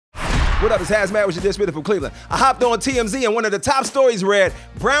What up, it's HazMatt with your Dish from Cleveland. I hopped on TMZ and one of the top stories read,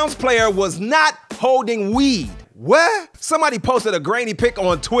 Browns player was not holding weed. What? Somebody posted a grainy pic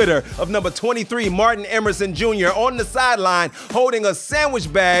on Twitter of number 23 Martin Emerson Jr. on the sideline holding a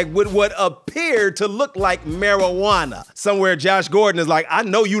sandwich bag with what appeared to look like marijuana. Somewhere Josh Gordon is like, I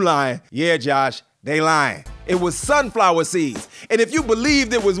know you lying. Yeah, Josh, they lying. It was sunflower seeds. And if you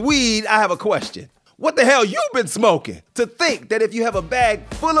believed it was weed, I have a question. What the hell you been smoking? To think that if you have a bag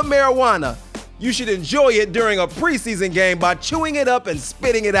full of marijuana, you should enjoy it during a preseason game by chewing it up and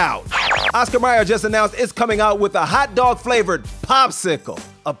spitting it out. Oscar Mayer just announced it's coming out with a hot dog flavored popsicle.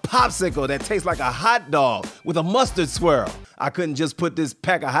 A popsicle that tastes like a hot dog with a mustard swirl. I couldn't just put this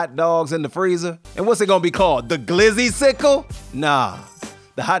pack of hot dogs in the freezer. And what's it gonna be called? The Glizzy Sickle? Nah,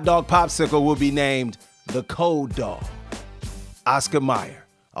 the hot dog popsicle will be named the Cold Dog. Oscar Mayer,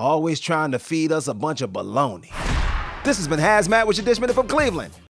 always trying to feed us a bunch of baloney. This has been HazMatt with your Dish from Cleveland.